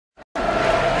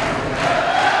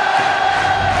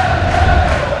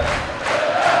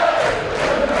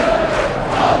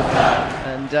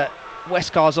and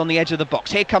Westcar's on the edge of the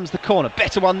box. Here comes the corner,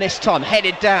 better one this time,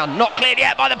 headed down, not cleared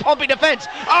yet by the Pompey defence.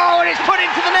 Oh, and it's put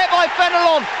into the net by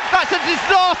Fenelon. That's a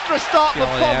disastrous start for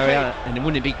Pompey. And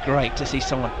wouldn't it be great to see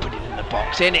someone put it in the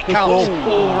box? In it comes,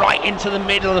 all right into the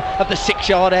middle of the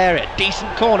 6-yard area.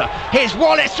 Decent corner. Here's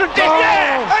Wallace from distance,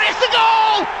 and it's the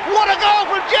goal! What a goal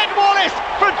from Jed Wallace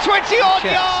from 20-odd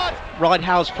yards.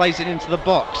 Ridehouse plays it into the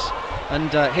box. And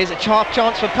here's a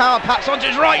chance for power, perhaps onto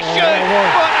his right shoot,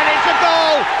 and it's a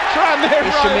goal! Tranmere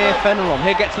Rovers. Fenelon,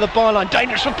 he'll get to the byline,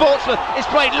 dangerous for Portsmouth, it's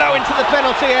played low into the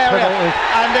penalty area,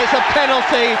 and it's a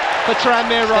penalty for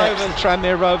Tranmere Rovers.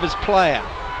 Tranmere Rovers player.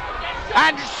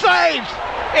 And saved!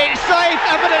 It's saved,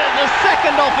 and the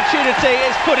second opportunity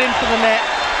is put into the net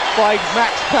by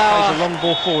Max Power. Plays a long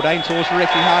ball forward, aimed towards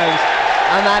Ricky Holmes,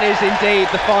 and that is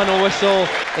indeed the final whistle.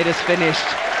 It has finished,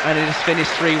 and it has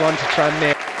finished 3-1 to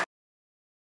Tranmere.